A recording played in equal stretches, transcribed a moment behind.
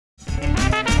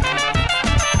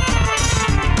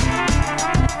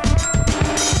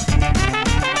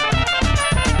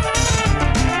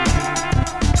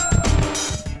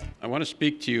want to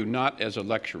speak to you not as a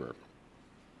lecturer.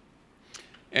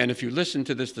 And if you listen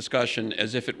to this discussion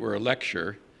as if it were a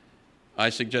lecture, I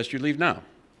suggest you leave now.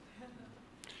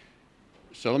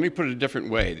 So let me put it a different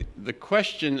way. The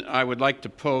question I would like to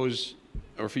pose,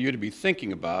 or for you to be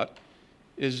thinking about,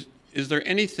 is there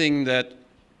anything that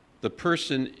the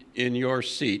person in your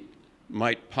seat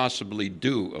might possibly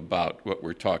do about what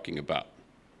we're talking about?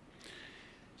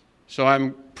 So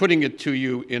I'm putting it to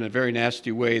you in a very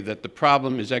nasty way that the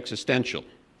problem is existential,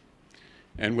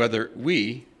 and whether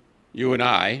we, you and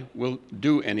I, will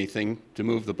do anything to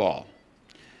move the ball.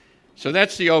 So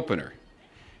that's the opener.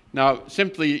 Now,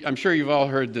 simply, I'm sure you've all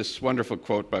heard this wonderful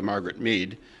quote by Margaret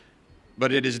Mead,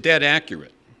 but it is dead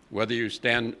accurate. Whether you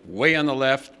stand way on the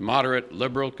left, moderate,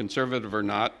 liberal, conservative or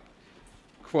not,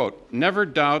 quote, "Never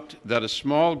doubt that a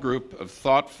small group of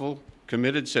thoughtful,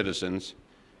 committed citizens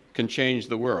can change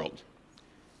the world.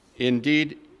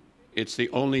 Indeed, it's the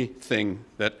only thing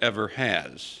that ever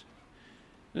has."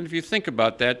 And if you think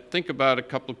about that, think about a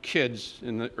couple of kids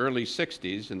in the early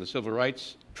 60s, in the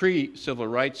pre-civil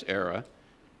rights era,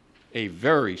 a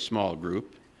very small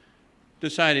group,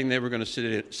 deciding they were going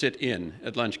to sit in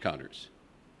at lunch counters.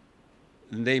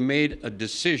 And they made a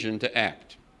decision to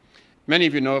act. Many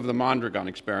of you know of the Mondragon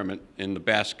experiment in the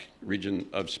Basque region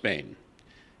of Spain.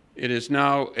 It is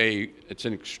now it's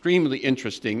an extremely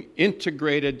interesting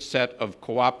integrated set of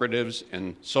cooperatives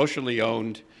and socially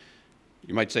owned,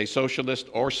 you might say socialist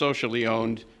or socially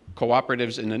owned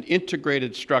cooperatives in an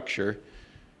integrated structure,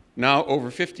 now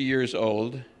over 50 years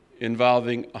old,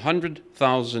 involving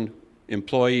 100,000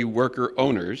 employee worker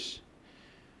owners.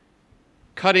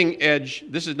 Cutting edge,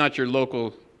 this is not your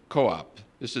local co-op.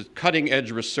 This is cutting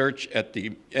edge research at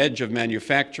the edge of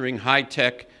manufacturing, high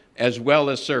tech, as well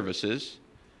as services.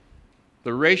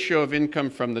 The ratio of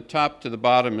income from the top to the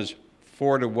bottom is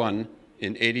 4-to-1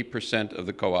 in 80% of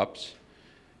the co-ops.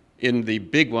 In the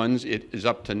big ones, it is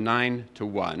up to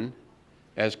 9-to-1,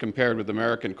 as compared with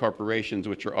American corporations,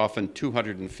 which are often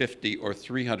 250 or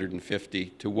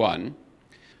 350-to-1.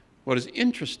 What is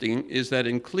interesting is that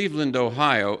in Cleveland,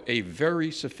 Ohio, a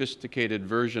very sophisticated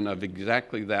version of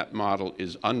exactly that model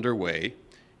is underway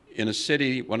in a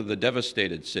city, one of the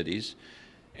devastated cities,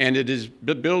 and it is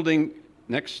building,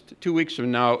 next 2 weeks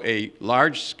from now, a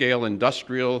large-scale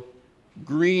industrial,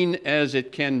 green as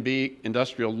it can be,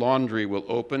 industrial laundry will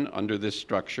open under this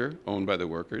structure owned by the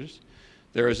workers.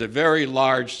 There is a very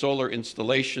large solar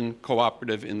installation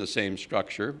cooperative in the same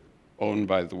structure owned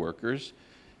by the workers.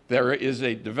 There is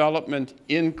a development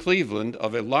in Cleveland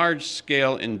of a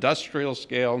large-scale,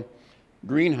 industrial-scale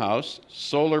greenhouse,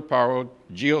 solar-powered,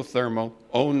 geothermal,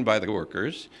 owned by the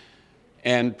workers,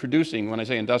 and producing, when I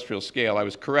say industrial scale, I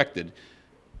was corrected.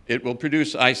 It will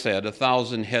produce, I said,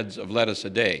 1,000 heads of lettuce a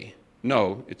day.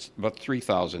 No, it's about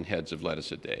 3,000 heads of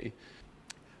lettuce a day.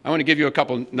 I want to give you a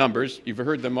couple numbers. You've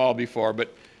heard them all before,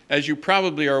 but as you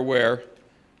probably are aware,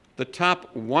 the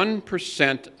top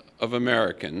 1% of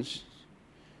Americans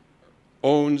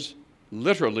owns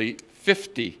literally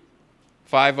 50%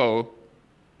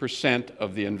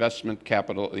 of the investment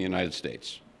capital of the United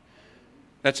States.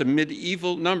 That's a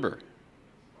medieval number.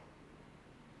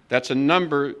 That's a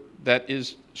number that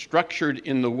is structured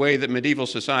in the way that medieval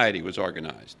society was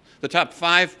organized. The top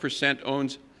 5%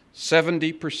 owns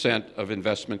 70% of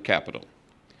investment capital.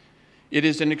 It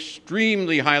is an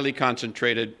extremely highly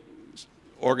concentrated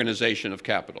organization of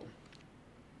capital.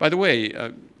 By the way,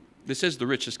 this is the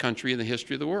richest country in the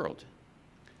history of the world.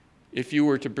 If you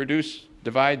were to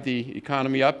divide the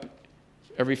economy up,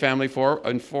 every family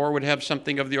of four would have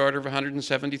something of the order of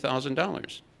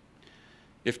 $170,000.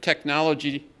 If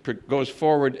technology goes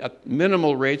forward at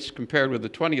minimal rates compared with the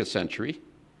 20th century,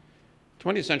 the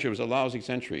 20th century was a lousy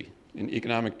century in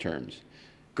economic terms.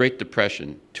 Great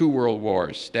Depression, 2 world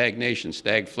wars, stagnation,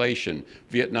 stagflation,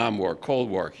 Vietnam War,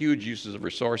 Cold War, huge uses of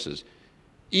resources.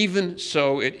 Even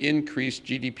so, it increased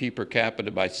GDP per capita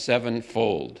by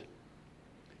 7-fold.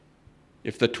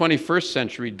 If the 21st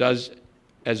century does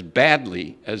as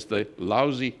badly as the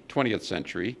lousy 20th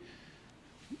century,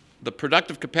 the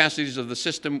productive capacities of the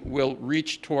system will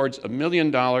reach towards $1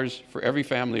 million for every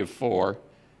family of 4,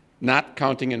 not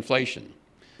counting inflation.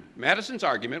 Madison's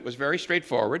argument was very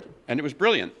straightforward, and it was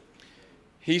brilliant.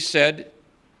 He said,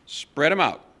 spread them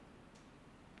out.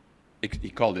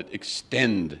 He called it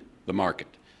extend the market.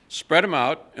 Spread them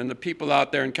out, and the people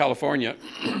out there in California,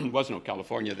 there was no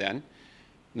California then, and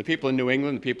the people in New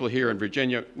England, the people here in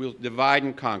Virginia, will divide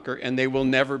and conquer, and they will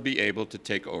never be able to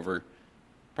take over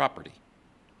property.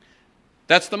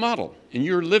 That's the model, and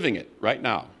you're living it right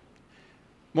now.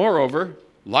 Moreover,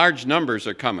 large numbers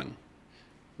are coming.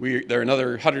 There are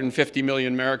another 150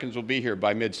 million Americans will be here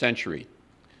by mid-century.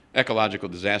 ecological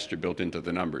disaster built into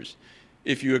the numbers.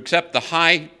 If you accept the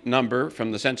high number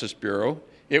from the Census Bureau,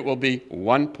 it will be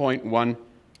 1.1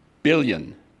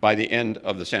 billion by the end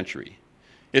of the century.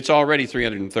 It's already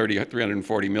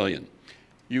 340 million.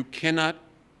 You cannot,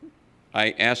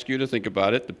 I ask you to think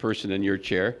about it, the person in your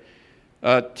chair,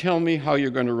 tell me how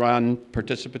you're going to run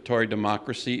participatory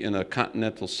democracy in a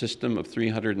continental system of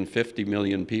 350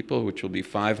 million people, which will be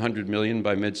 500 million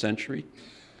by mid-century.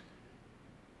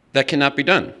 That cannot be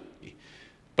done.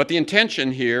 But the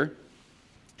intention here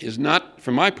is not,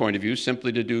 from my point of view,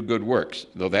 simply to do good works,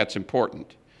 though that's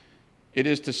important. It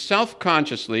is to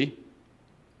self-consciously,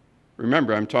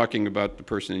 remember I'm talking about the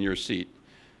person in your seat,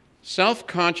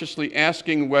 self-consciously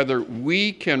asking whether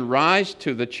we can rise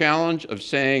to the challenge of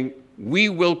saying we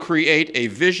will create a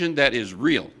vision that is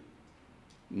real,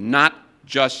 not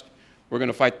just we're going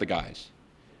to fight the guys.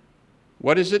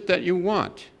 What is it that you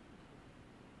want?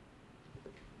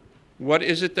 What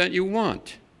is it that you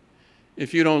want?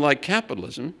 If you don't like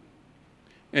capitalism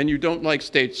and you don't like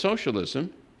state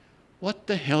socialism, what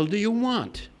the hell do you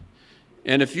want?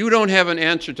 And if you don't have an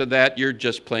answer to that, you're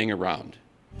just playing around.